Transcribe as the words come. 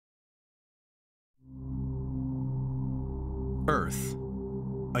Earth,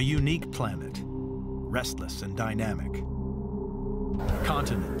 a unique planet, restless and dynamic.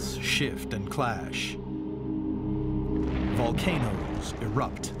 Continents shift and clash. Volcanoes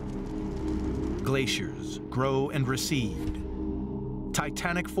erupt. Glaciers grow and recede.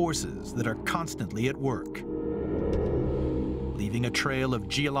 Titanic forces that are constantly at work, leaving a trail of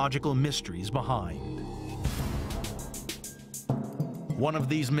geological mysteries behind. One of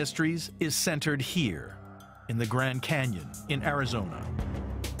these mysteries is centered here, in the Grand Canyon in Arizona.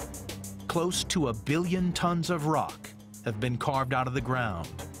 Close to 1 billion tons of rock have been carved out of the ground.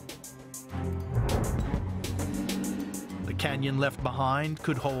 The canyon left behind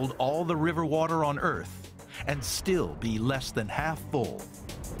could hold all the river water on Earth and still be less than half full.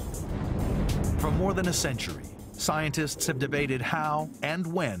 For more than a century, scientists have debated how and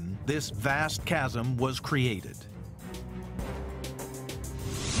when this vast chasm was created.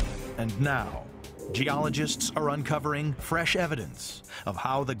 And now, geologists are uncovering fresh evidence of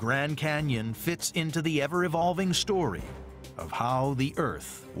how the Grand Canyon fits into the ever-evolving story of how the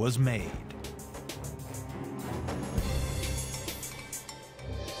Earth was made.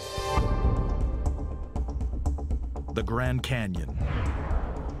 The Grand Canyon,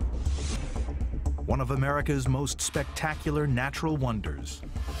 one of America's most spectacular natural wonders.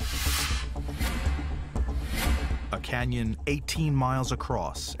 A canyon 18 miles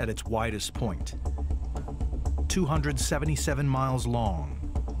across at its widest point, 277 miles long,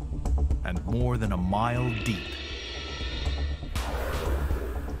 and more than a mile deep.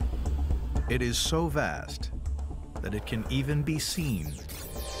 It is so vast that it can even be seen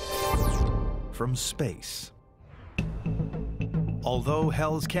from space. Although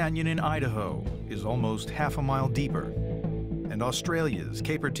Hell's Canyon in Idaho is almost half a mile deeper, and Australia's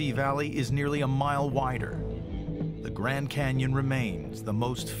Capertee Valley is nearly a mile wider, the Grand Canyon remains the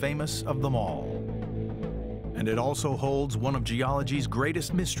most famous of them all. And it also holds one of geology's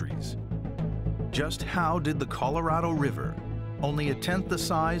greatest mysteries. Just how did the Colorado River, only 1/10 the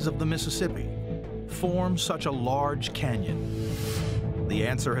size of the Mississippi, form such a large canyon? The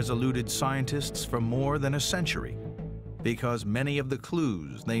answer has eluded scientists for more than a century, because many of the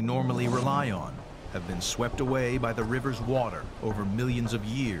clues they normally rely on have been swept away by the river's water over millions of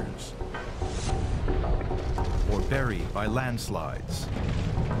years, or buried by landslides,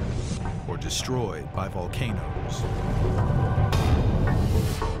 or destroyed by volcanoes.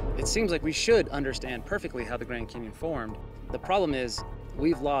 It seems like we should understand perfectly how the Grand Canyon formed. The problem is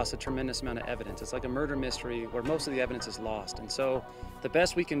we've lost a tremendous amount of evidence. It's like a murder mystery where most of the evidence is lost. And so the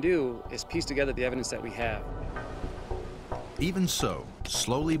best we can do is piece together the evidence that we have. Even so,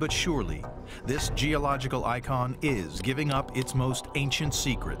 slowly but surely, this geological icon is giving up its most ancient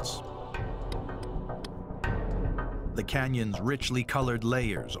secrets. The canyon's richly colored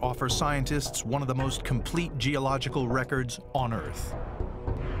layers offer scientists one of the most complete geological records on Earth.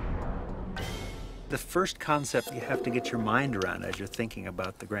 The first concept you have to get your mind around as you're thinking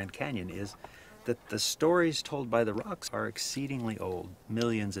about the Grand Canyon is that the stories told by the rocks are exceedingly old,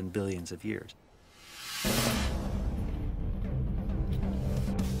 millions and billions of years.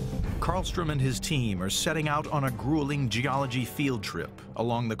 Karlstrom and his team are setting out on a grueling geology field trip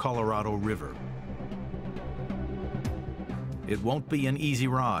along the Colorado River. It won't be an easy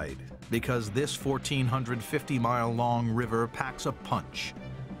ride, because this 1,450-mile-long river packs a punch.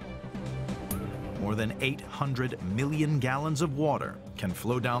 More than 800 million gallons of water can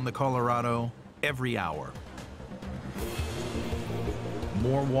flow down the Colorado every hour.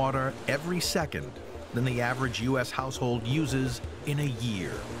 More water every second than the average U.S. household uses in a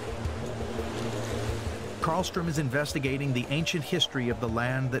year. Karlstrom is investigating the ancient history of the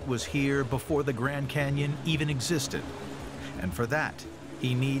land that was here before the Grand Canyon even existed. And for that,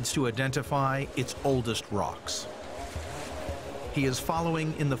 he needs to identify its oldest rocks. He is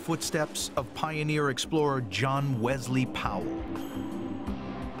following in the footsteps of pioneer explorer John Wesley Powell.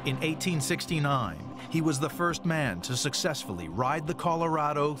 In 1869, he was the first man to successfully ride the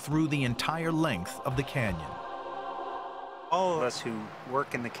Colorado through the entire length of the canyon. All of us who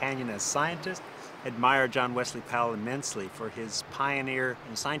work in the canyon as scientists admire John Wesley Powell immensely for his pioneer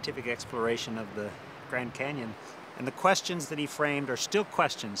and scientific exploration of the Grand Canyon. And the questions that he framed are still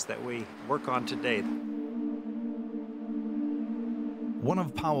questions that we work on today. One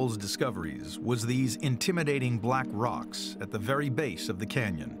of Powell's discoveries was these intimidating black rocks at the very base of the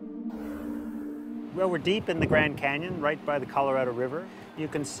canyon. Well, we're deep in the Grand Canyon, right by the Colorado River. You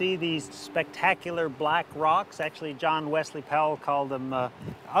can see these spectacular black rocks. Actually, John Wesley Powell called them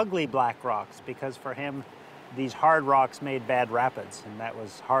ugly black rocks, because for him, these hard rocks made bad rapids, and that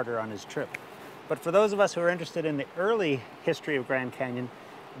was harder on his trip. But for those of us who are interested in the early history of Grand Canyon,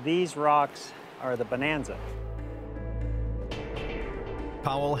 these rocks are the bonanza.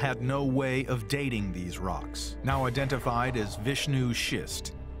 Powell had no way of dating these rocks, now identified as Vishnu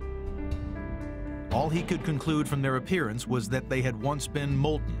schist. All he could conclude from their appearance was that they had once been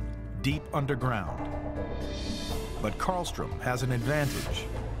molten, deep underground. But Karlstrom has an advantage: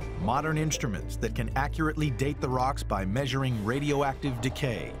 modern instruments that can accurately date the rocks by measuring radioactive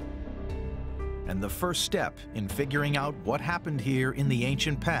decay. And the first step in figuring out what happened here in the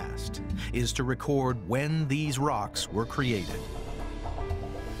ancient past is to record when these rocks were created.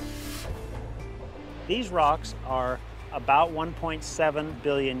 These rocks are about 1.7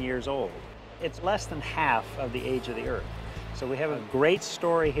 billion years old. It's less than half of the age of the Earth. So we have a great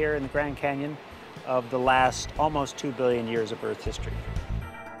story here in the Grand Canyon of the last almost 2 billion years of Earth history.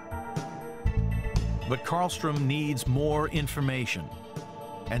 But Karlstrom needs more information.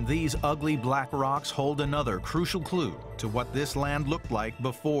 And these ugly black rocks hold another crucial clue to what this land looked like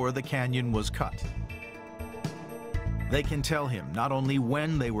before the canyon was cut. They can tell him not only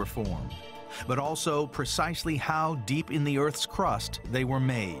when they were formed, but also precisely how deep in the Earth's crust they were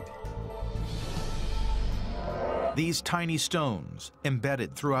made. These tiny stones,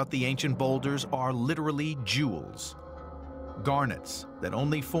 embedded throughout the ancient boulders, are literally jewels. Garnets that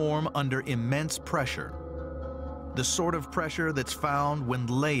only form under immense pressure. The sort of pressure that's found when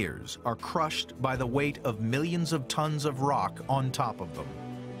layers are crushed by the weight of millions of tons of rock on top of them.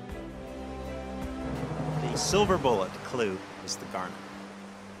 The silver bullet clue is the garnet.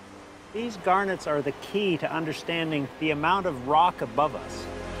 These garnets are the key to understanding the amount of rock above us.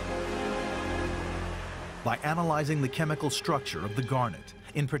 By analyzing the chemical structure of the garnet,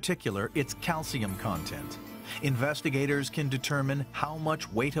 in particular its calcium content, investigators can determine how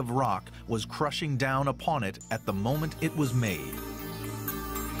much weight of rock was crushing down upon it at the moment it was made.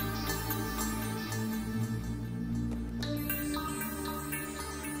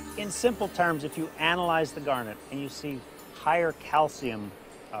 In simple terms, if you analyze the garnet and you see higher calcium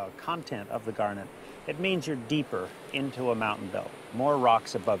content of the garnet, it means you're deeper into a mountain belt, more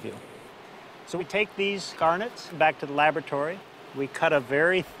rocks above you. So we take these garnets back to the laboratory. We cut a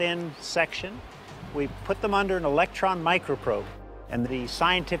very thin section. We put them under an electron microprobe. And the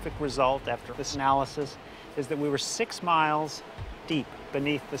scientific result after this analysis is that we were 6 miles deep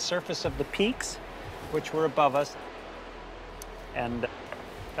beneath the surface of the peaks, which were above us. And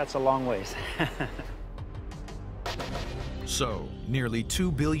that's a long ways. So, nearly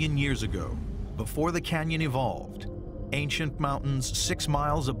 2 billion years ago, before the canyon evolved, ancient mountains 6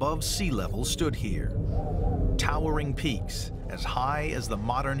 miles above sea level stood here. Towering peaks as high as the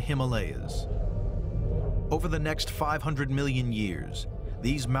modern Himalayas. Over the next 500 million years,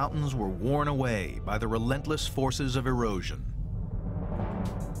 these mountains were worn away by the relentless forces of erosion.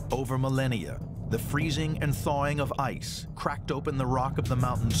 Over millennia, the freezing and thawing of ice cracked open the rock of the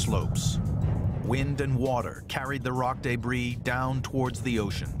mountain slopes. Wind and water carried the rock debris down towards the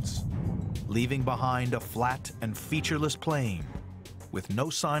oceans, leaving behind a flat and featureless plain with no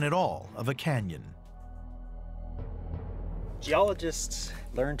sign at all of a canyon. Geologists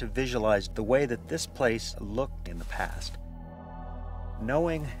learn to visualize the way that this place looked in the past.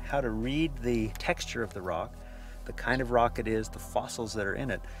 Knowing how to read the texture of the rock, the kind of rock it is, the fossils that are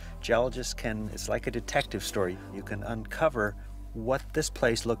in it, geologists can, it's like a detective story. You can uncover what this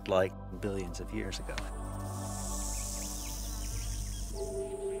place looked like billions of years ago.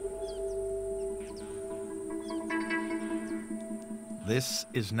 This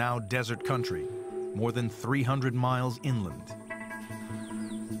is now desert country, more than 300 miles inland.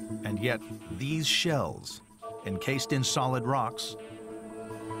 And yet, these shells, encased in solid rocks,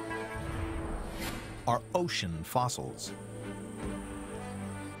 are ocean fossils.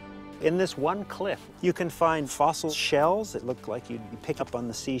 In this one cliff, you can find fossil shells that look like you'd pick up on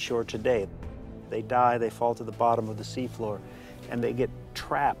the seashore today. They die, they fall to the bottom of the seafloor, and they get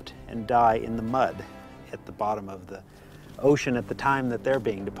trapped and die in the mud at the bottom of the ocean at the time that they're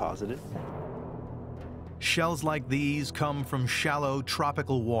being deposited. Shells like these come from shallow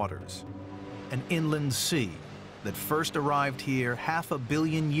tropical waters, an inland sea that first arrived here 500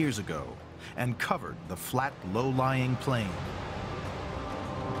 million years ago and covered the flat, low-lying plain.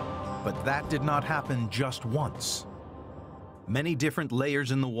 But that did not happen just once. Many different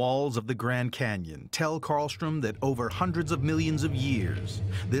layers in the walls of the Grand Canyon tell Karlstrom that over hundreds of millions of years,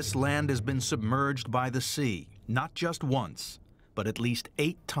 this land has been submerged by the sea, not just once, but at least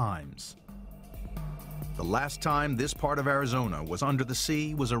 8 times. The last time this part of Arizona was under the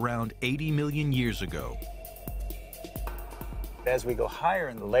sea was around 80 million years ago. As we go higher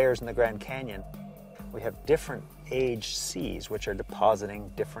in the layers in the Grand Canyon, we have different age seas which are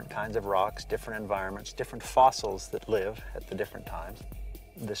depositing different kinds of rocks, different environments, different fossils that live at the different times.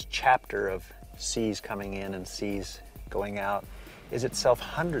 This chapter of seas coming in and seas going out is itself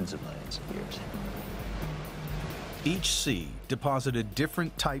hundreds of millions of years. Each sea deposited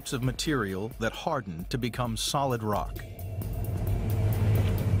different types of material that hardened to become solid rock.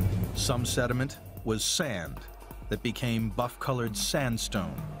 Some sediment was sand that became buff-colored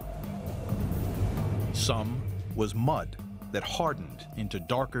sandstone. Some was mud that hardened into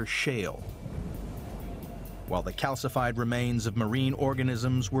darker shale, while the calcified remains of marine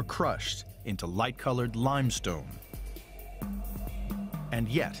organisms were crushed into light-colored limestone. And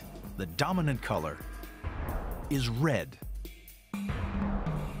yet, the dominant color is red.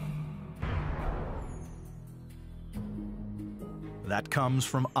 That comes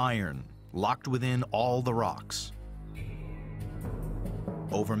from iron, locked within all the rocks.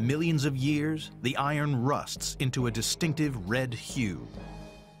 Over millions of years, the iron rusts into a distinctive red hue.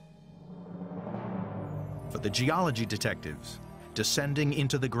 For the geology detectives, descending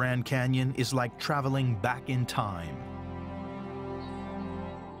into the Grand Canyon is like traveling back in time.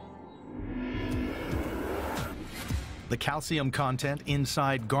 The calcium content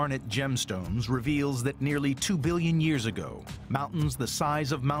inside garnet gemstones reveals that nearly 2 billion years ago, mountains the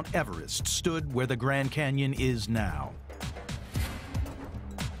size of Mount Everest stood where the Grand Canyon is now.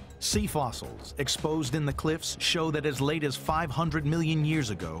 Sea fossils exposed in the cliffs show that as late as 500 million years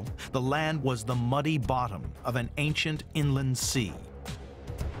ago, the land was the muddy bottom of an ancient inland sea.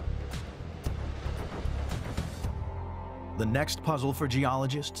 The next puzzle for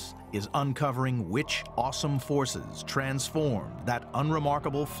geologists is uncovering which awesome forces transformed that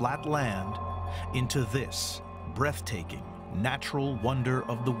unremarkable flat land into this breathtaking natural wonder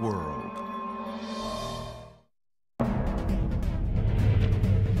of the world.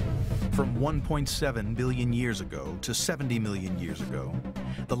 From 1.7 billion years ago to 70 million years ago,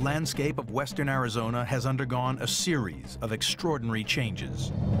 the landscape of western Arizona has undergone a series of extraordinary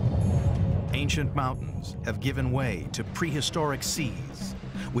changes. Ancient mountains have given way to prehistoric seas,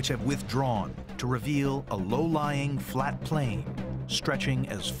 which have withdrawn to reveal a low-lying flat plain stretching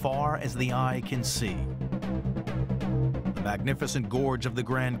as far as the eye can see. The magnificent gorge of the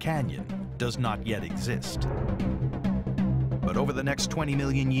Grand Canyon does not yet exist. But over the next 20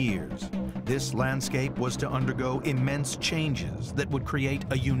 million years, this landscape was to undergo immense changes that would create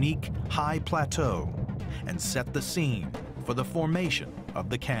a unique high plateau and set the scene for the formation of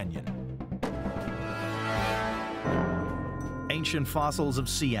the canyon. Ancient fossils of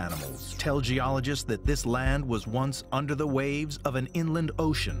sea animals tell geologists that this land was once under the waves of an inland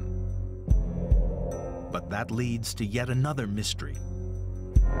ocean. But that leads to yet another mystery.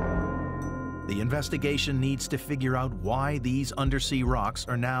 The investigation needs to figure out why these undersea rocks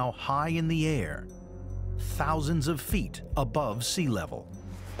are now high in the air, thousands of feet above sea level.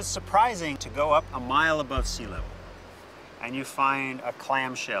 It's surprising to go up a mile above sea level and you find a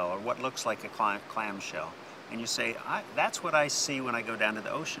clamshell or what looks like a clamshell. And you say, that's what I see when I go down to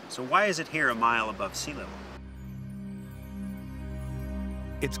the ocean. So why is it here a mile above sea level?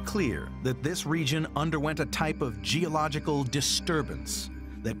 It's clear that this region underwent a type of geological disturbance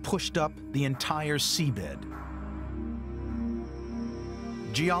that pushed up the entire seabed.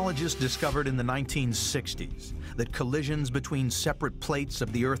 Geologists discovered in the 1960s that collisions between separate plates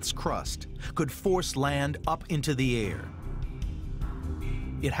of the Earth's crust could force land up into the air.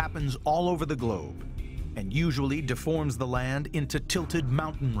 It happens all over the globe and usually deforms the land into tilted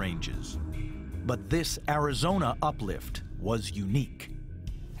mountain ranges. But this Arizona uplift was unique.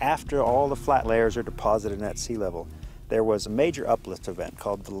 After all the flat layers are deposited at sea level, there was a major uplift event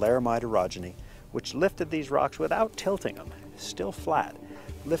called the Laramide orogeny, which lifted these rocks without tilting them, still flat,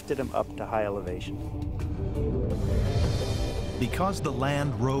 lifted them up to high elevation. Because the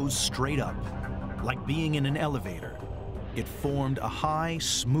land rose straight up, like being in an elevator, it formed a high,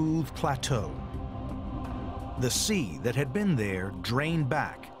 smooth plateau. The sea that had been there drained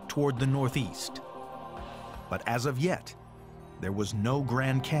back toward the northeast. But as of yet, there was no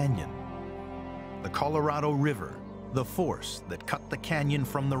Grand Canyon. The Colorado River, the force that cut the canyon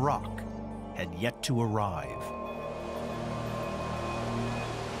from the rock, had yet to arrive.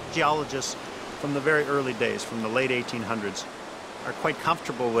 Geologists from the very early days, from the late 1800s, are quite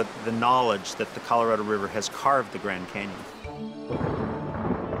comfortable with the knowledge that the Colorado River has carved the Grand Canyon.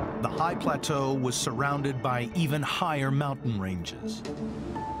 The high plateau was surrounded by even higher mountain ranges.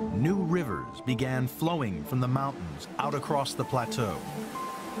 New rivers began flowing from the mountains out across the plateau.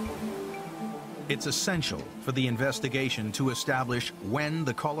 It's essential for the investigation to establish when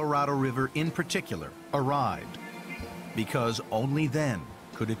the Colorado River in particular arrived, because only then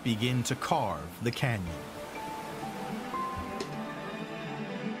could it begin to carve the canyon.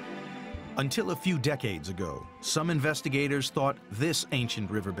 Until a few decades ago, some investigators thought this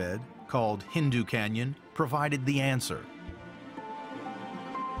ancient riverbed, called Hindu Canyon, provided the answer.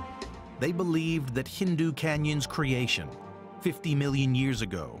 They believed that Hindu Canyon's creation, 50 million years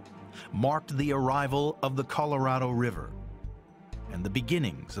ago, marked the arrival of the Colorado River and the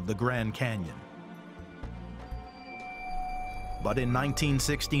beginnings of the Grand Canyon. But in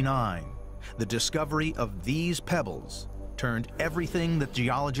 1969, the discovery of these pebbles turned everything that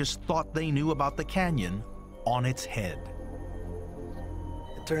geologists thought they knew about the canyon on its head.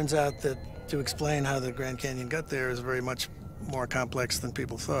 It turns out that to explain how the Grand Canyon got there is very much more complex than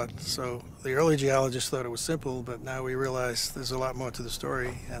people thought. So the early geologists thought it was simple, but now we realize there's a lot more to the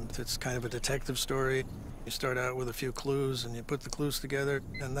story, and it's kind of a detective story. You start out with a few clues, and you put the clues together,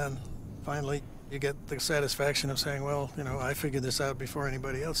 and then finally you get the satisfaction of saying, well, you know, I figured this out before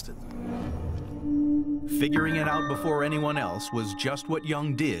anybody else did. Figuring it out before anyone else was just what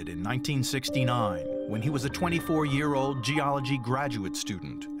Young did in 1969 when he was a 24-year-old geology graduate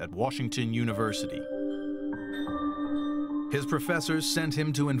student at Washington University. His professors sent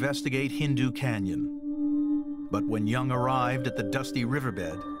him to investigate Hindu Canyon. But when Young arrived at the dusty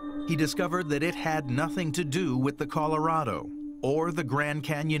riverbed, he discovered that it had nothing to do with the Colorado or the Grand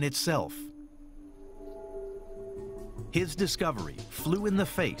Canyon itself. His discovery flew in the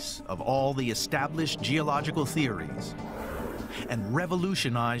face of all the established geological theories and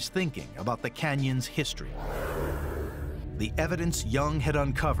revolutionized thinking about the canyon's history. The evidence Young had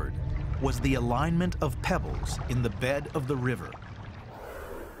uncovered was the alignment of pebbles in the bed of the river.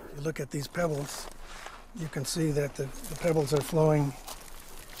 If you look at these pebbles, you can see that the pebbles are flowing,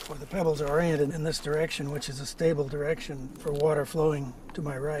 or the pebbles are oriented in this direction, which is a stable direction for water flowing to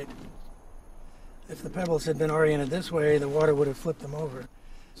my right. If the pebbles had been oriented this way, the water would have flipped them over.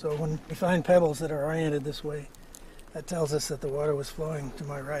 So when we find pebbles that are oriented this way, that tells us that the water was flowing to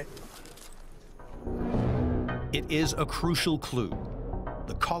my right. It is a crucial clue.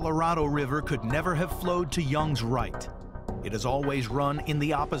 The Colorado River could never have flowed to Young's right. It has always run in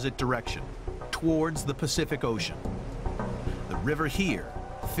the opposite direction, towards the Pacific Ocean. The river here,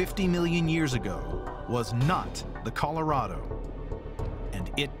 50 million years ago, was not the Colorado, and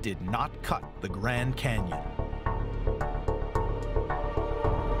it did not cut the Grand Canyon.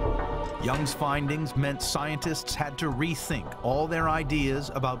 Young's findings meant scientists had to rethink all their ideas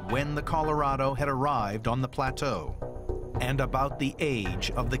about when the Colorado had arrived on the plateau and about the age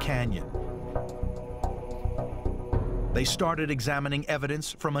of the canyon. They started examining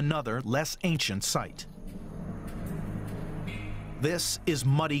evidence from another, less ancient site. This is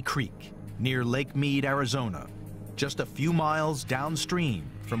Muddy Creek, near Lake Mead, Arizona, just a few miles downstream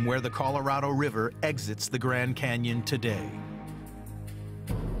from where the Colorado River exits the Grand Canyon today.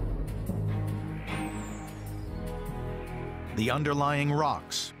 The underlying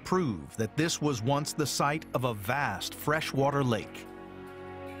rocks prove that this was once the site of a vast freshwater lake.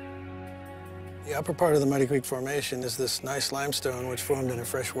 The upper part of the Muddy Creek Formation is this nice limestone which formed in a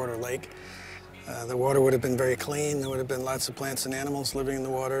freshwater lake. The water would have been very clean. There would have been lots of plants and animals living in the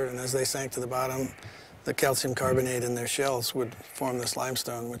water, and as they sank to the bottom, the calcium carbonate in their shells would form this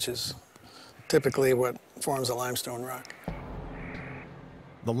limestone, which is typically what forms a limestone rock.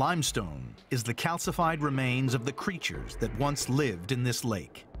 The limestone is the calcified remains of the creatures that once lived in this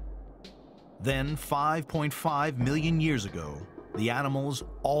lake. Then, 5.5 million years ago, the animals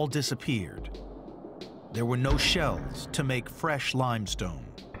all disappeared. There were no shells to make fresh limestone.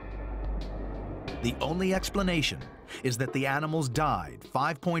 The only explanation is that the animals died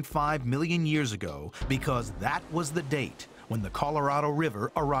 5.5 million years ago because that was the date when the Colorado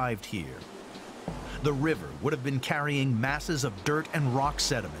River arrived here. The river would have been carrying masses of dirt and rock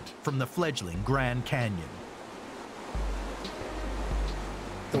sediment from the fledgling Grand Canyon.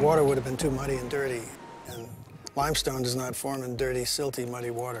 The water would have been too muddy and dirty, and limestone does not form in dirty, silty,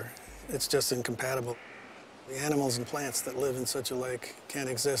 muddy water. It's just incompatible. The animals and plants that live in such a lake can't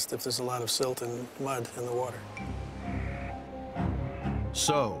exist if there's a lot of silt and mud in the water.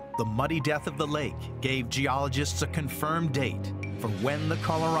 So, the muddy death of the lake gave geologists a confirmed date for when the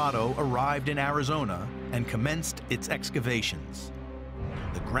Colorado arrived in Arizona and commenced its excavations.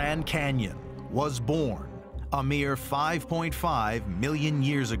 The Grand Canyon was born a mere 5.5 million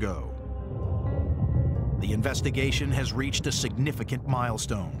years ago. The investigation has reached a significant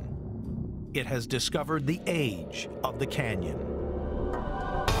milestone. It has discovered the age of the canyon.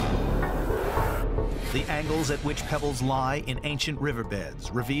 The angles at which pebbles lie in ancient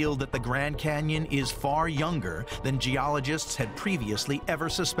riverbeds reveal that the Grand Canyon is far younger than geologists had previously ever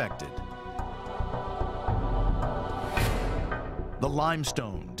suspected. The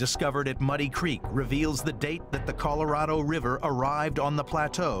limestone discovered at Muddy Creek reveals the date that the Colorado River arrived on the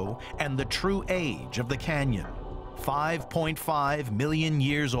plateau and the true age of the canyon, 5.5 million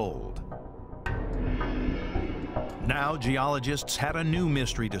years old. Now geologists had a new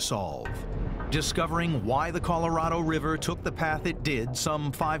mystery to solve, discovering why the Colorado River took the path it did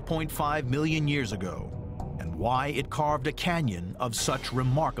some 5.5 million years ago, and why it carved a canyon of such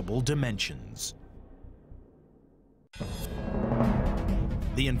remarkable dimensions.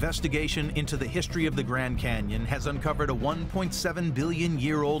 The investigation into the history of the Grand Canyon has uncovered a 1.7 billion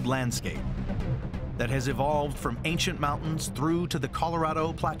year old landscape that has evolved from ancient mountains through to the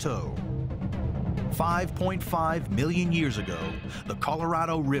Colorado Plateau. 5.5 million years ago, the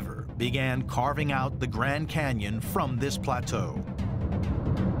Colorado River began carving out the Grand Canyon from this plateau.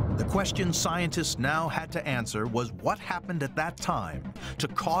 The question scientists now had to answer was what happened at that time to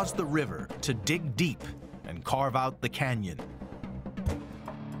cause the river to dig deep and carve out the canyon.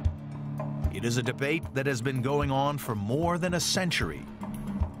 It is a debate that has been going on for more than a century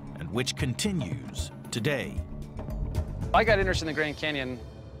and which continues today. I got interested in the Grand Canyon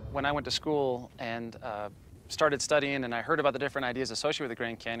when I went to school and started studying, and I heard about the different ideas associated with the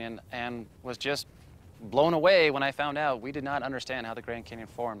Grand Canyon and was just blown away when I found out we did not understand how the Grand Canyon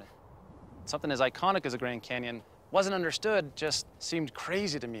formed. Something as iconic as the Grand Canyon wasn't understood, just seemed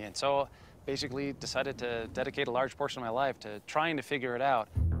crazy to me, and so basically decided to dedicate a large portion of my life to trying to figure it out.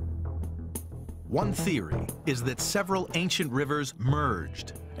 One theory is that several ancient rivers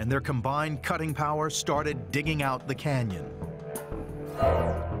merged and their combined cutting power started digging out the canyon.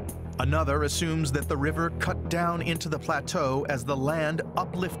 Another assumes that the river cut down into the plateau as the land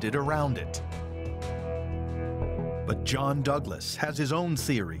uplifted around it. But John Douglas has his own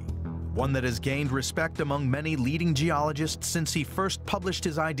theory, one that has gained respect among many leading geologists since he first published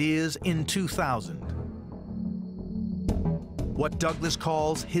his ideas in 2000. What Douglas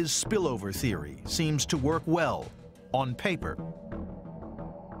calls his spillover theory seems to work well on paper.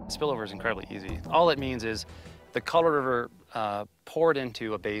 Spillover is incredibly easy. All it means is the Colorado River poured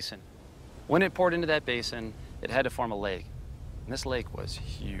into a basin. When it poured into that basin, it had to form a lake. And this lake was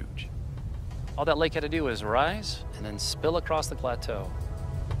huge. All that lake had to do was rise and then spill across the plateau.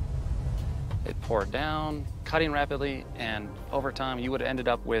 It poured down, cutting rapidly, and over time you would have ended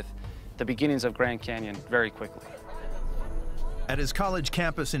up with the beginnings of Grand Canyon very quickly. At his college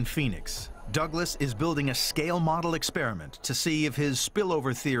campus in Phoenix, Douglas is building a scale model experiment to see if his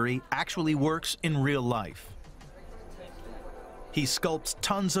spillover theory actually works in real life. He sculpts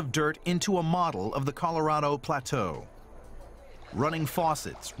tons of dirt into a model of the Colorado Plateau. Running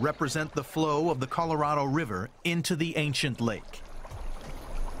faucets represent the flow of the Colorado River into the ancient lake.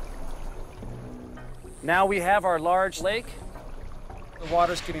 Now we have our large lake. The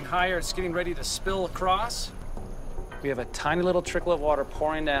water's getting higher, it's getting ready to spill across. We have a tiny little trickle of water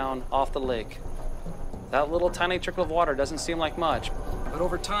pouring down off the lake. That little tiny trickle of water doesn't seem like much, but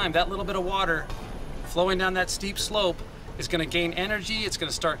over time, that little bit of water flowing down that steep slope is going to gain energy. It's going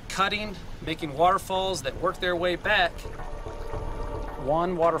to start cutting, making waterfalls that work their way back.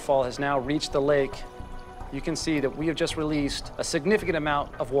 One waterfall has now reached the lake. You can see that we have just released a significant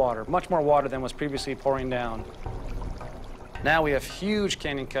amount of water, much more water than was previously pouring down. Now we have huge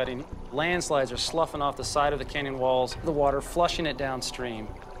canyon cutting. Landslides are sloughing off the side of the canyon walls, the water flushing it downstream.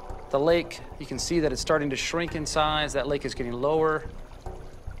 The lake, you can see that it's starting to shrink in size. That lake is getting lower.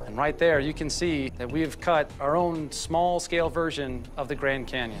 And right there, you can see that we have cut our own small-scale version of the Grand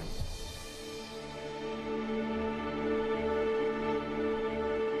Canyon.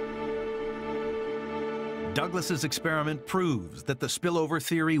 Douglas's experiment proves that the spillover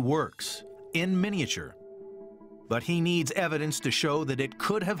theory works in miniature. But he needs evidence to show that it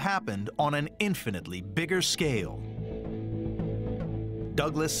could have happened on an infinitely bigger scale.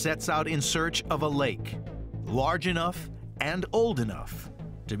 Douglas sets out in search of a lake, large enough and old enough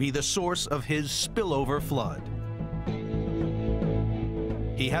to be the source of his spillover flood.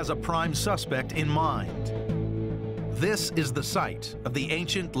 He has a prime suspect in mind. This is the site of the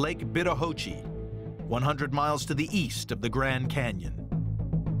ancient Lake Bidahochi, 100 miles to the east of the Grand Canyon.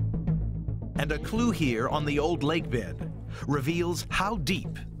 And a clue here on the old lake bed reveals how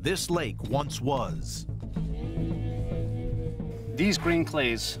deep this lake once was. These green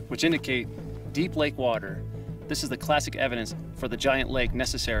clays, which indicate deep lake water, this is the classic evidence for the giant lake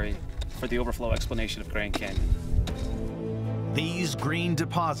necessary for the overflow explanation of Grand Canyon. These green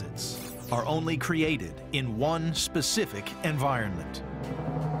deposits are only created in one specific environment.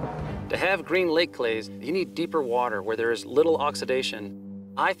 To have green lake clays, you need deeper water where there is little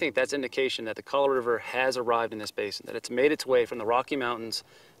oxidation. I think that's indication that the Colorado River has arrived in this basin, that it's made its way from the Rocky Mountains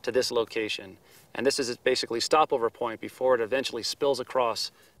to this location. And this is its basically stopover point before it eventually spills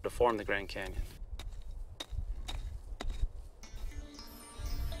across to form the Grand Canyon.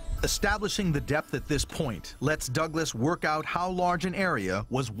 Establishing the depth at this point lets Douglas work out how large an area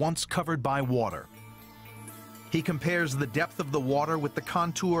was once covered by water. He compares the depth of the water with the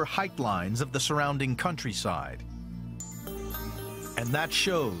contour height lines of the surrounding countryside. And that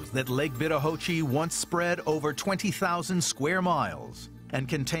shows that Lake Bitahoche once spread over 20,000 square miles and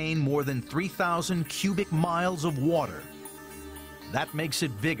contained more than 3,000 cubic miles of water. That makes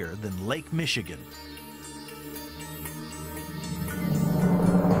it bigger than Lake Michigan.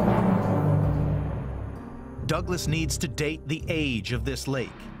 Douglas needs to date the age of this lake.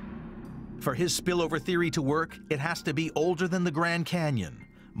 For his spillover theory to work, it has to be older than the Grand Canyon,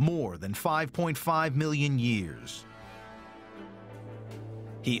 more than 5.5 million years.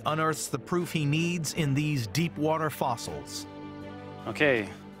 He unearths the proof he needs in these deep water fossils. Okay,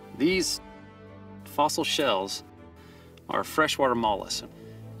 these fossil shells are freshwater mollusks,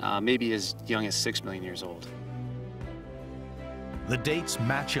 maybe as young as 6 million years old. The dates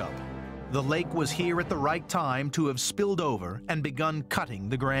match up. The lake was here at the right time to have spilled over and begun cutting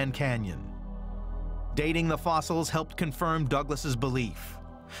the Grand Canyon. Dating the fossils helped confirm Douglas's belief,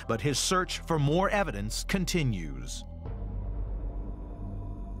 but his search for more evidence continues.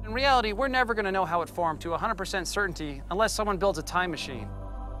 In reality, we're never going to know how it formed to 100% certainty unless someone builds a time machine.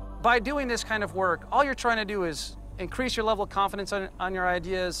 By doing this kind of work, all you're trying to do is increase your level of confidence on your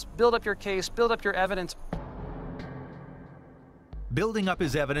ideas, build up your case, build up your evidence. Building up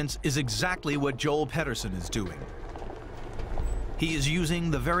his evidence is exactly what Joel Pedersen is doing. He is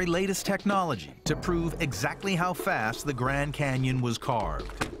using the very latest technology to prove exactly how fast the Grand Canyon was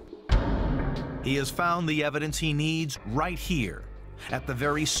carved. He has found the evidence he needs right here, at the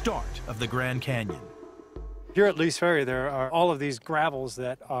very start of the Grand Canyon. Here at Lee's Ferry, there are all of these gravels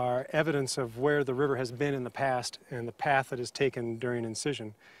that are evidence of where the river has been in the past and the path that is taken during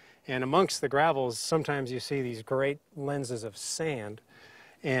incision. And amongst the gravels, sometimes you see these great lenses of sand,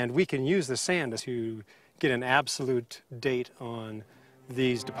 and we can use the sand to get an absolute date on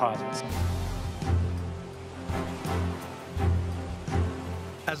these deposits.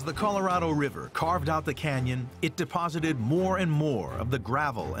 As the Colorado River carved out the canyon, it deposited more and more of the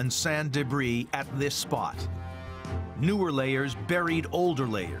gravel and sand debris at this spot. Newer layers buried older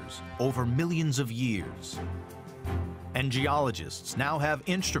layers over millions of years. And geologists now have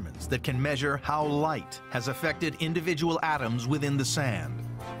instruments that can measure how light has affected individual atoms within the sand.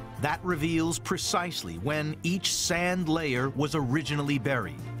 That reveals precisely when each sand layer was originally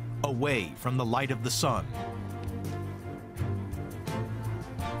buried, away from the light of the sun.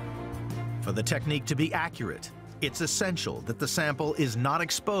 For the technique to be accurate, it's essential that the sample is not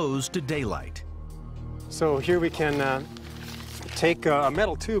exposed to daylight. So here we can take a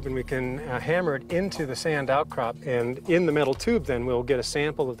metal tube and we can hammer it into the sand outcrop, and in the metal tube then we'll get a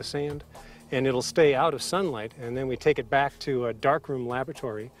sample of the sand and it'll stay out of sunlight, and then we take it back to a darkroom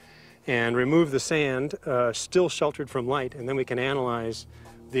laboratory and remove the sand still sheltered from light, and then we can analyze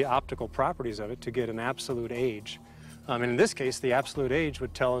the optical properties of it to get an absolute age. And in this case, the absolute age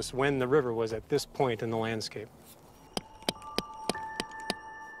would tell us when the river was at this point in the landscape.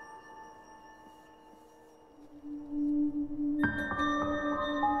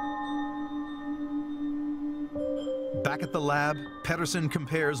 Back at the lab, Pedersen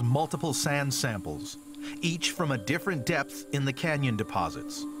compares multiple sand samples, each from a different depth in the canyon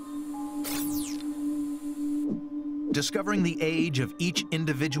deposits. Discovering the age of each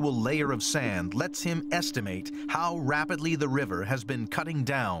individual layer of sand lets him estimate how rapidly the river has been cutting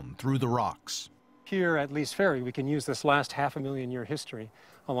down through the rocks. Here at Lee's Ferry, we can use this last 500,000-year history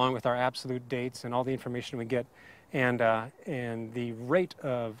along with our absolute dates and all the information we get. And the rate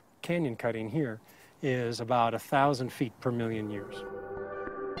of canyon cutting here is about 1,000 feet per million years.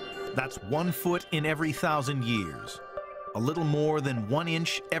 That's 1 foot in every 1,000 years, a little more than 1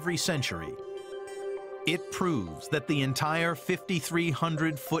 inch every century. It proves that the entire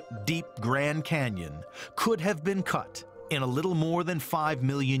 5,300-foot deep Grand Canyon could have been cut in a little more than 5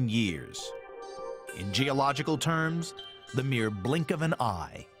 million years. In geological terms, the mere blink of an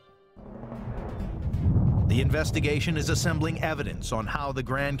eye. The investigation is assembling evidence on how the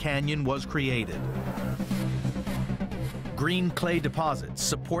Grand Canyon was created. Green clay deposits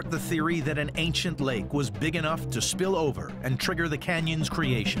support the theory that an ancient lake was big enough to spill over and trigger the canyon's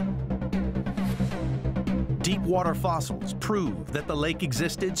creation. Deep water fossils prove that the lake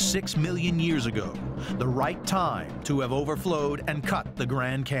existed 6 million years ago, the right time to have overflowed and cut the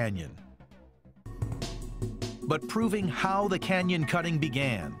Grand Canyon. But proving how the canyon cutting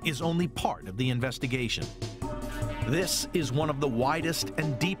began is only part of the investigation. This is one of the widest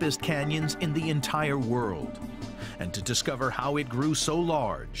and deepest canyons in the entire world. And to discover how it grew so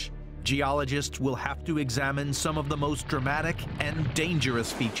large, geologists will have to examine some of the most dramatic and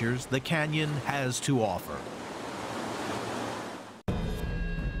dangerous features the canyon has to offer.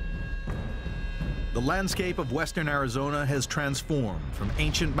 The landscape of western Arizona has transformed from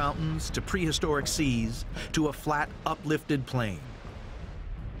ancient mountains to prehistoric seas to a flat, uplifted plain.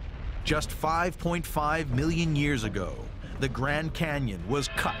 Just 5.5 million years ago, the Grand Canyon was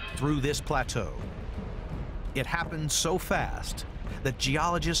cut through this plateau. It happened so fast that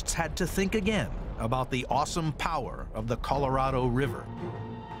geologists had to think again about the awesome power of the Colorado River.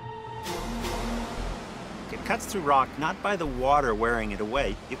 It cuts through rock not by the water wearing it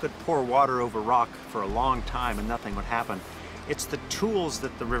away. You could pour water over rock for a long time and nothing would happen. It's the tools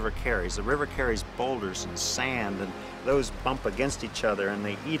that the river carries. The river carries boulders and sand, and those bump against each other and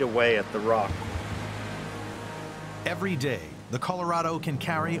they eat away at the rock. Every day, the Colorado can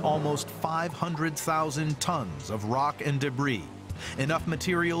carry almost 500,000 tons of rock and debris, enough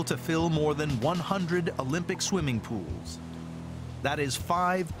material to fill more than 100 Olympic swimming pools. That is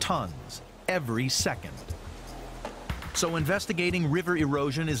 5 tons every second. So investigating river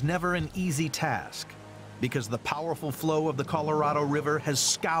erosion is never an easy task, because the powerful flow of the Colorado River has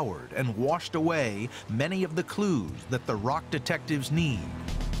scoured and washed away many of the clues that the rock detectives need.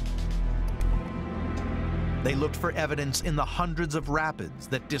 They looked for evidence in the hundreds of rapids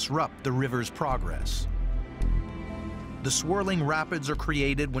that disrupt the river's progress. The swirling rapids are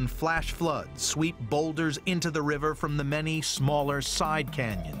created when flash floods sweep boulders into the river from the many smaller side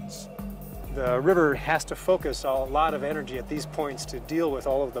canyons. The river has to focus a lot of energy at these points to deal with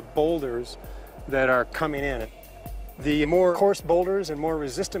all of the boulders that are coming in. The more coarse boulders and more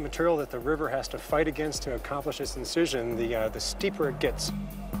resistant material that the river has to fight against to accomplish its incision, the steeper it gets.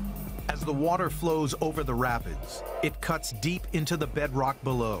 As the water flows over the rapids, it cuts deep into the bedrock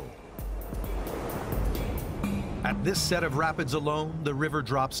below. At this set of rapids alone, the river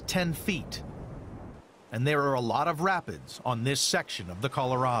drops 10 feet. And there are a lot of rapids on this section of the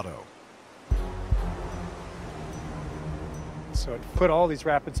Colorado. So it put all these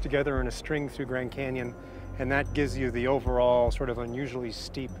rapids together in a string through Grand Canyon, and that gives you the overall sort of unusually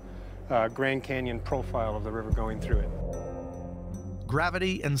steep Grand Canyon profile of the river going through it.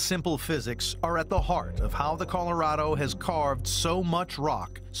 Gravity and simple physics are at the heart of how the Colorado has carved so much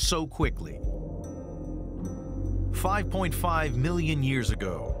rock so quickly. 5.5 million years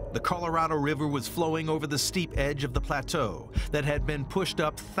ago, the Colorado River was flowing over the steep edge of the plateau that had been pushed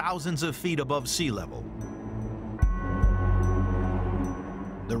up thousands of feet above sea level.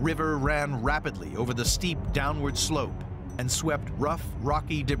 The river ran rapidly over the steep downward slope and swept rough,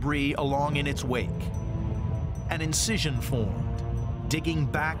 rocky debris along in its wake. An incision formed, digging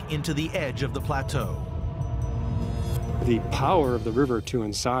back into the edge of the plateau. The power of the river to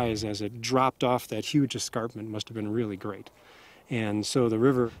incise as it dropped off that huge escarpment must have been really great. And so the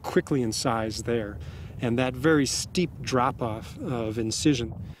river quickly incised there, and that very steep drop-off of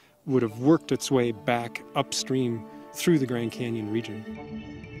incision would have worked its way back upstream through the Grand Canyon region.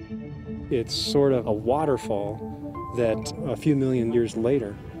 It's sort of a waterfall that a few million years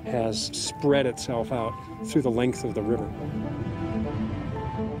later has spread itself out through the length of the river.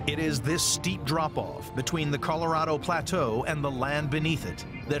 It is this steep drop-off between the Colorado Plateau and the land beneath it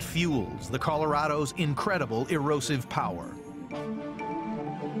that fuels the Colorado's incredible erosive power.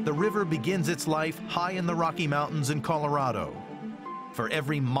 The river begins its life high in the Rocky Mountains in Colorado. For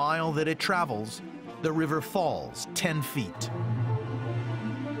every mile that it travels, the river falls 10 feet.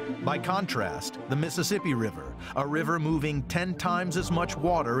 By contrast, the Mississippi River, a river moving 10 times as much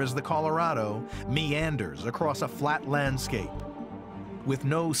water as the Colorado, meanders across a flat landscape. With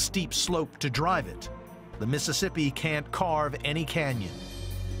no steep slope to drive it, the Mississippi can't carve any canyon.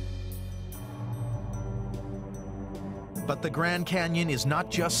 But the Grand Canyon is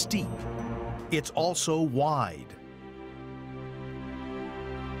not just steep, it's also wide.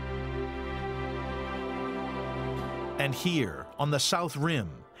 And here, on the south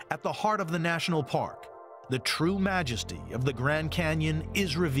rim, at the heart of the national park, the true majesty of the Grand Canyon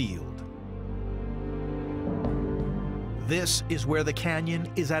is revealed. This is where the canyon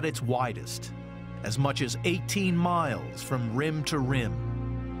is at its widest, as much as 18 miles from rim to rim.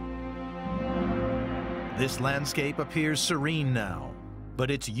 This landscape appears serene now,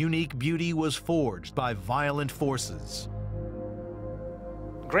 but its unique beauty was forged by violent forces.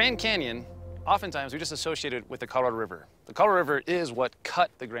 Grand Canyon, oftentimes we just associate it with the Colorado River. The Colorado River is what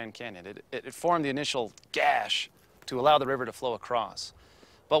cut the Grand Canyon. It formed the initial gash to allow the river to flow across.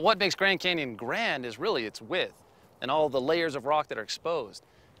 But what makes Grand Canyon grand is really its width and all the layers of rock that are exposed.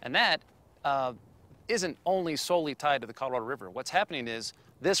 And that isn't only solely tied to the Colorado River. What's happening is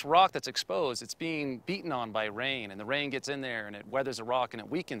this rock that's exposed, it's being beaten on by rain, and the rain gets in there and it weathers the rock and it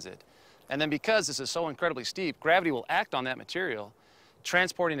weakens it. And then because this is so incredibly steep, gravity will act on that material,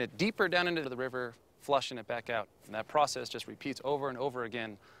 transporting it deeper down into the river, flushing it back out. And that process just repeats over and over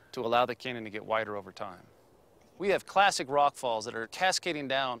again to allow the canyon to get wider over time. We have classic rock falls that are cascading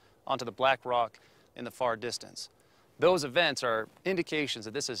down onto the black rock in the far distance. Those events are indications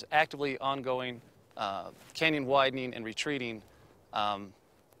that this is actively ongoing canyon widening and retreating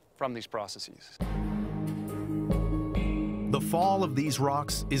from these processes. The fall of these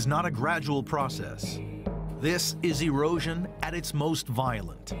rocks is not a gradual process. This is erosion at its most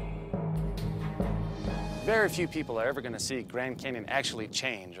violent. Very few people are ever going to see Grand Canyon actually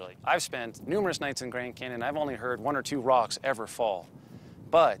change. Like, I've spent numerous nights in Grand Canyon. I've only heard 1 or 2 rocks ever fall.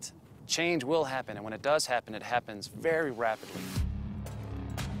 But change will happen, and when it does happen, it happens very rapidly.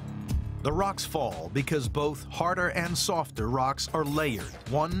 The rocks fall because both harder and softer rocks are layered,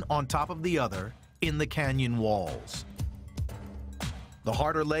 one on top of the other, in the canyon walls. The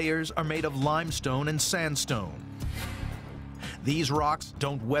harder layers are made of limestone and sandstone. These rocks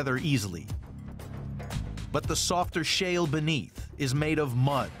don't weather easily. But the softer shale beneath is made of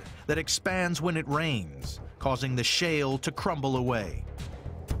mud that expands when it rains, causing the shale to crumble away.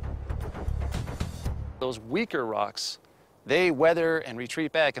 Those weaker rocks, they weather and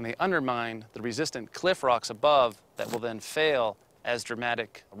retreat back, and they undermine the resistant cliff rocks above that will then fail as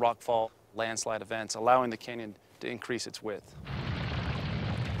dramatic rockfall landslide events, allowing the canyon to increase its width.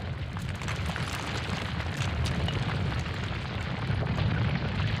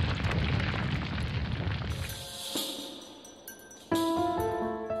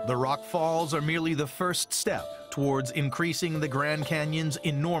 The rock falls are merely the first step towards increasing the Grand Canyon's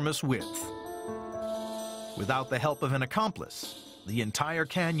enormous width. Without the help of an accomplice, the entire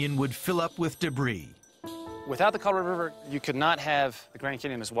canyon would fill up with debris. Without the Colorado River, you could not have the Grand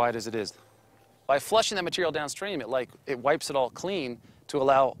Canyon as wide as it is. By flushing that material downstream, it wipes it all clean to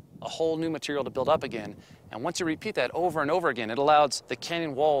allow a whole new material to build up again. And once you repeat that over and over again, it allows the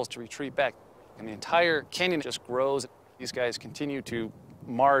canyon walls to retreat back. And the entire canyon just grows. These guys continue to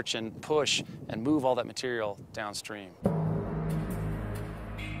march and push and move all that material downstream.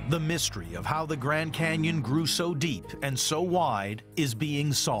 The mystery of how the Grand Canyon grew so deep and so wide is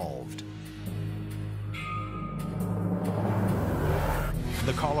being solved.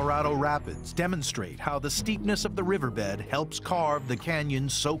 The Colorado Rapids demonstrate how the steepness of the riverbed helps carve the canyon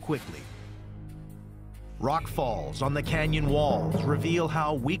so quickly. Rock falls on the canyon walls reveal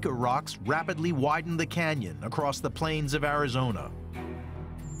how weaker rocks rapidly widen the canyon across the plains of Arizona.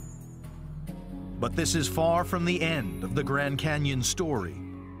 But this is far from the end of the Grand Canyon story.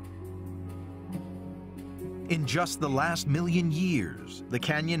 In just the last million years, the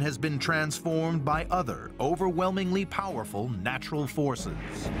canyon has been transformed by other, overwhelmingly powerful natural forces.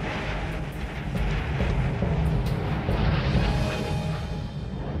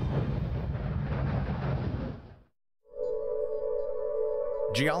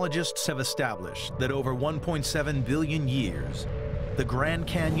 Geologists have established that over 1.7 billion years, the Grand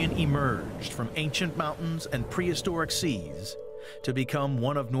Canyon emerged from ancient mountains and prehistoric seas to become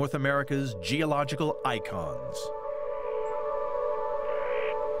one of North America's geological icons.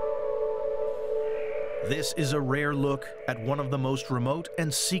 This is a rare look at one of the most remote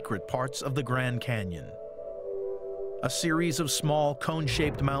and secret parts of the Grand Canyon. A series of small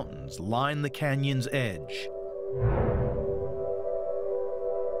cone-shaped mountains line the canyon's edge.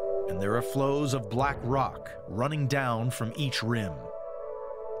 And there are flows of black rock running down from each rim.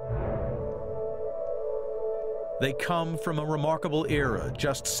 They come from a remarkable era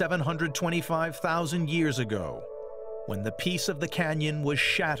just 725,000 years ago, when the peace of the canyon was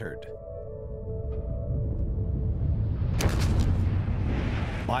shattered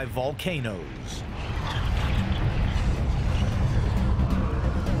by volcanoes.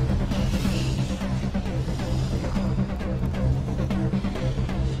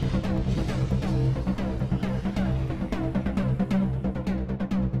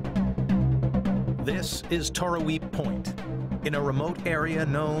 This is Toroweap Point, in a remote area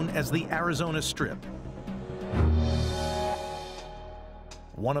known as the Arizona Strip.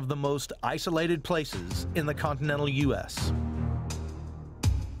 One of the most isolated places in the continental U.S.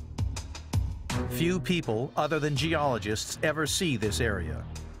 Few people other than geologists ever see this area,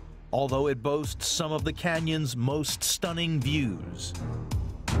 although it boasts some of the canyon's most stunning views.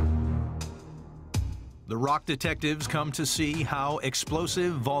 The rock detectives come to see how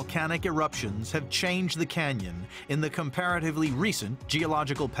explosive volcanic eruptions have changed the canyon in the comparatively recent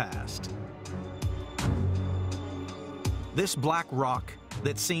geological past. This black rock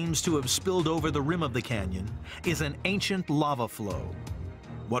that seems to have spilled over the rim of the canyon is an ancient lava flow,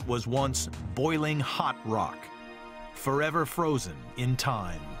 what was once boiling hot rock, forever frozen in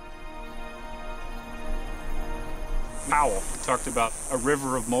time. Powell talked about a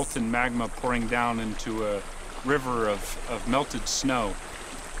river of molten magma pouring down into a river of melted snow.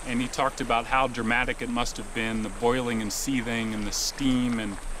 and he talked about how dramatic it must have been, the boiling and seething and the steam,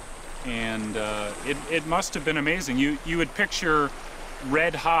 and it must have been amazing. You would picture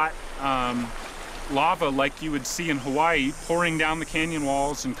red hot lava like you would see in Hawaii pouring down the canyon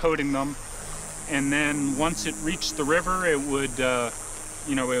walls and coating them, and then once it reached the river, it would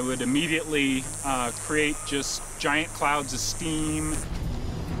it would immediately create just giant clouds of steam.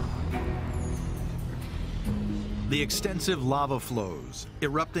 The extensive lava flows,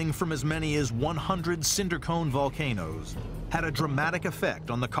 erupting from as many as 100 cinder cone volcanoes, had a dramatic effect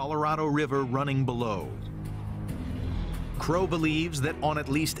on the Colorado River running below. Crow believes that on at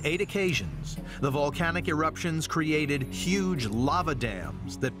least 8 occasions, the volcanic eruptions created huge lava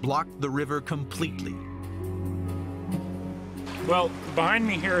dams that blocked the river completely. Well, behind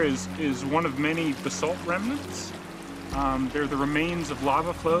me here is one of many basalt remnants. They're the remains of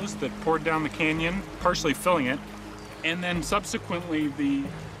lava flows that poured down the canyon, partially filling it. And then subsequently, the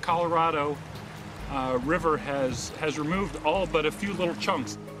Colorado River has removed all but a few little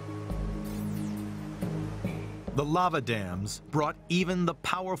chunks. The lava dams brought even the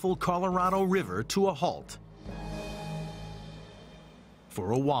powerful Colorado River to a halt.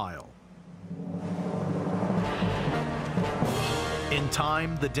 For a while. In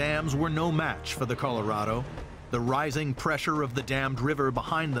time, the dams were no match for the Colorado. The rising pressure of the dammed river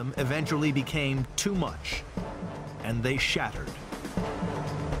behind them eventually became too much, and they shattered.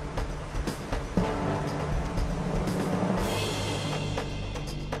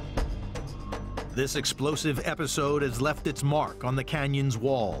 This explosive episode has left its mark on the canyon's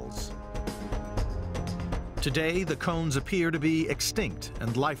walls. Today, the cones appear to be extinct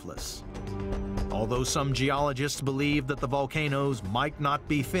and lifeless, although some geologists believe that the volcanoes might not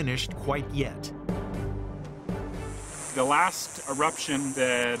be finished quite yet. The last eruption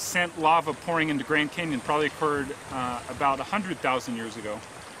that sent lava pouring into Grand Canyon probably occurred about 100,000 years ago.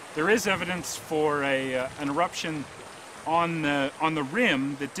 There is evidence for an eruption on the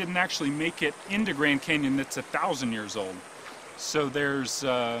rim that didn't actually make it into Grand Canyon that's 1,000 years old. So there's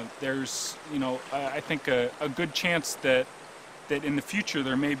I think a good chance that in the future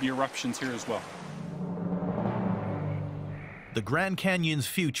there may be eruptions here as well. The Grand Canyon's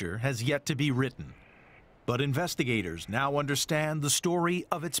future has yet to be written, but investigators now understand the story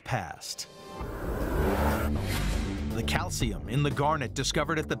of its past. The calcium in the garnet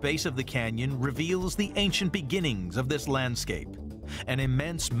discovered at the base of the canyon reveals the ancient beginnings of this landscape, an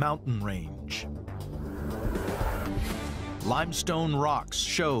immense mountain range. Limestone rocks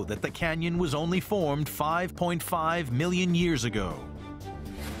show that the canyon was only formed 5.5 million years ago.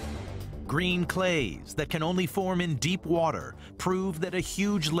 Green clays that can only form in deep water prove that a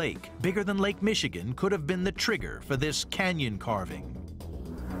huge lake, bigger than Lake Michigan, could have been the trigger for this canyon carving.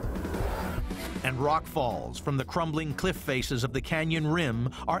 And rock falls from the crumbling cliff faces of the canyon rim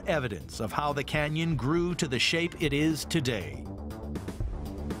are evidence of how the canyon grew to the shape it is today.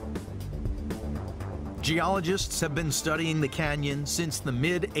 Geologists have been studying the canyon since the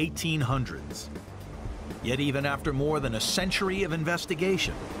mid-1800s. Yet even after more than a century of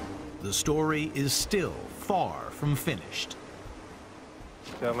investigation, the story is still far from finished.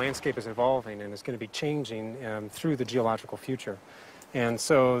 The landscape is evolving and it's going to be changing through the geological future. And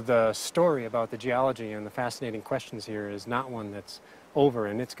so the story about the geology and the fascinating questions here is not one that's over,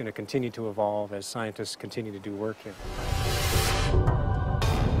 and it's going to continue to evolve as scientists continue to do work here.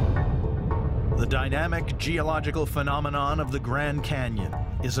 The dynamic geological phenomenon of the Grand Canyon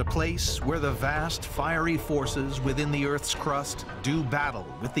is a place where the vast fiery forces within the Earth's crust do battle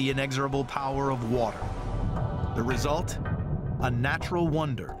with the inexorable power of water. The result? A natural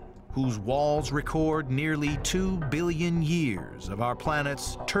wonder whose walls record nearly 2 billion years of our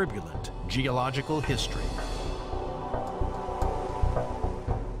planet's turbulent geological history.